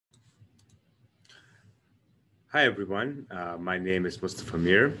Hi, everyone. My name is Mustafa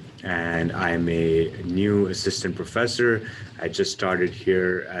Mir, and I'm a new assistant professor. I just started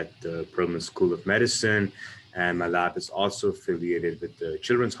here at the Perelman School of Medicine, and my lab is also affiliated with the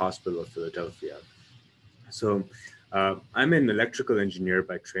Children's Hospital of Philadelphia. So, I'm an electrical engineer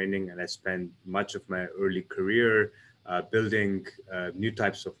by training, and I spent much of my early career building new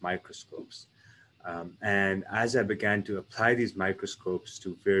types of microscopes. And as I began to apply these microscopes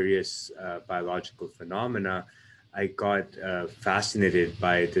to various biological phenomena, I got fascinated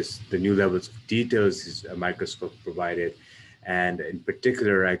by the new levels of details this microscope provided. And in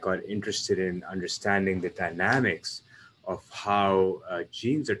particular, I got interested in understanding the dynamics of how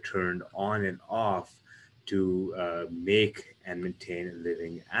genes are turned on and off to make and maintain a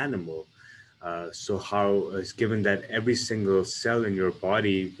living animal. So how is given that every single cell in your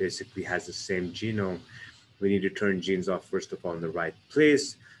body basically has the same genome, we need to turn genes off first of all in the right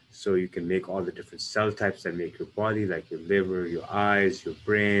place so you can make all the different cell types that make your body, like your liver, your eyes, your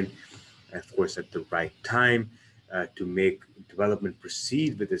brain, and of course at the right time to make development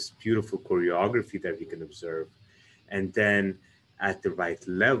proceed with this beautiful choreography that we can observe. And then at the right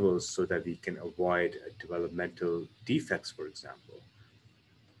levels so that we can avoid developmental defects, for example.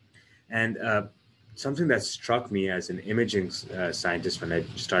 And something that struck me as an imaging scientist when I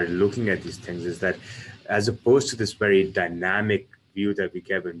started looking at these things is that, as opposed to this very dynamic view that we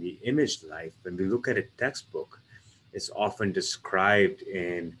get when we image life, when we look at a textbook, it's often described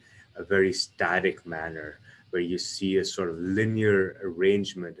in a very static manner, where you see a sort of linear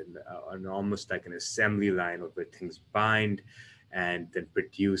arrangement and almost like an assembly line of where things bind and then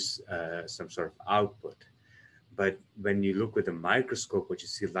produce some sort of output. But when you look with a microscope, what you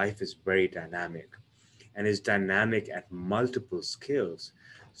see, life is very dynamic and is dynamic at multiple scales.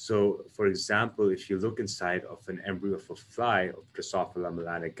 So, for example, if you look inside of an embryo of a fly, of Drosophila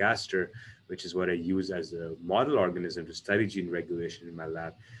melanogaster, which is what I use as a model organism to study gene regulation in my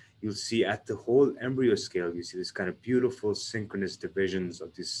lab, you'll see at the whole embryo scale, you see this kind of beautiful synchronous divisions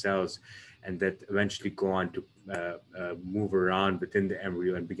of these cells, and that eventually go on to move around within the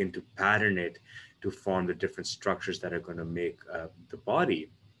embryo and begin to pattern it to form the different structures that are going to make the body.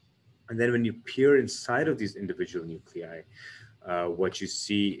 And then when you peer inside of these individual nuclei, what you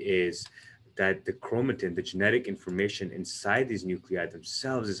see is that the chromatin, the genetic information inside these nuclei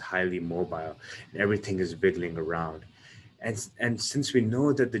themselves, is highly mobile and everything is wiggling around. And since we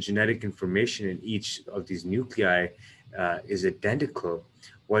know that the genetic information in each of these nuclei is identical,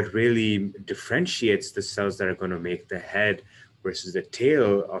 what really differentiates the cells that are going to make the head versus the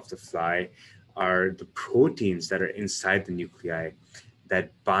tail of the fly are the proteins that are inside the nuclei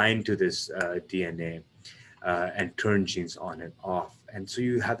that bind to this DNA and turn genes on and off. And so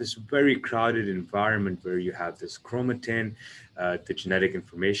you have this very crowded environment where you have this chromatin, the genetic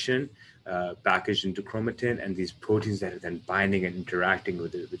information packaged into chromatin, and these proteins that are then binding and interacting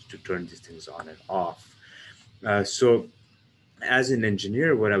with it to turn these things on and off. So as an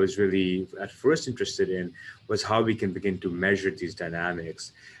engineer, what I was really at first interested in was how we can begin to measure these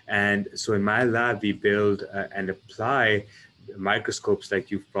dynamics. And so in my lab, we build and apply microscopes like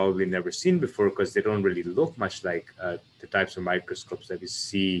you've probably never seen before, because they don't really look much like the types of microscopes that we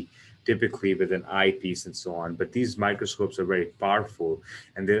see typically with an eyepiece and so on. But these microscopes are very powerful,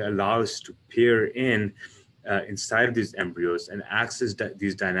 and they allow us to peer in inside of these embryos and access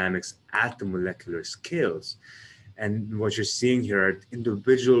these dynamics at the molecular scales. And what you're seeing here are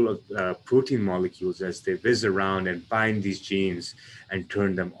individual protein molecules as they whiz around and bind these genes and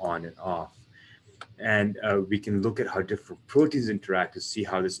turn them on and off. And we can look at how different proteins interact to see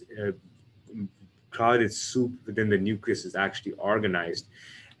how this crowded soup within the nucleus is actually organized,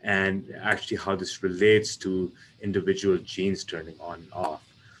 and actually how this relates to individual genes turning on and off.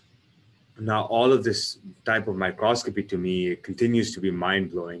 Now, all of this type of microscopy to me continues to be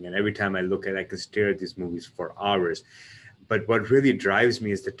mind blowing. And every time I look at it, I can stare at these movies for hours. But what really drives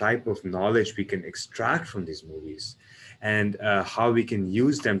me is the type of knowledge we can extract from these movies, and how we can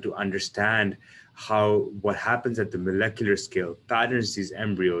use them to understand how what happens at the molecular scale patterns these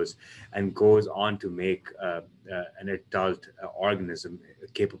embryos and goes on to make an adult organism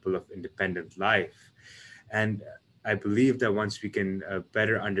capable of independent life. And I believe that once we can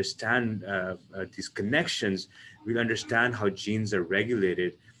better understand these connections, we'll understand how genes are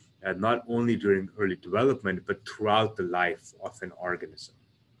regulated, not only during early development, but throughout the life of an organism.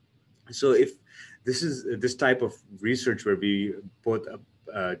 So if this type of research where we both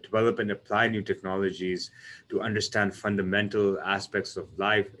develop and apply new technologies to understand fundamental aspects of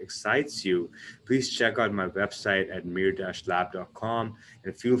life excites you, please check out my website at mir-lab.com,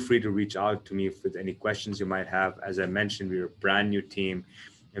 and feel free to reach out to me with any questions you might have. As I mentioned, we're a brand new team,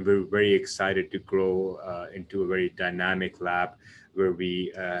 and we're very excited to grow into a very dynamic lab where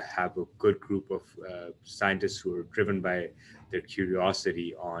we have a good group of scientists who are driven by their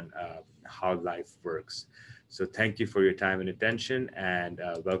curiosity on how life works. So thank you for your time and attention, and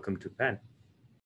welcome to Penn.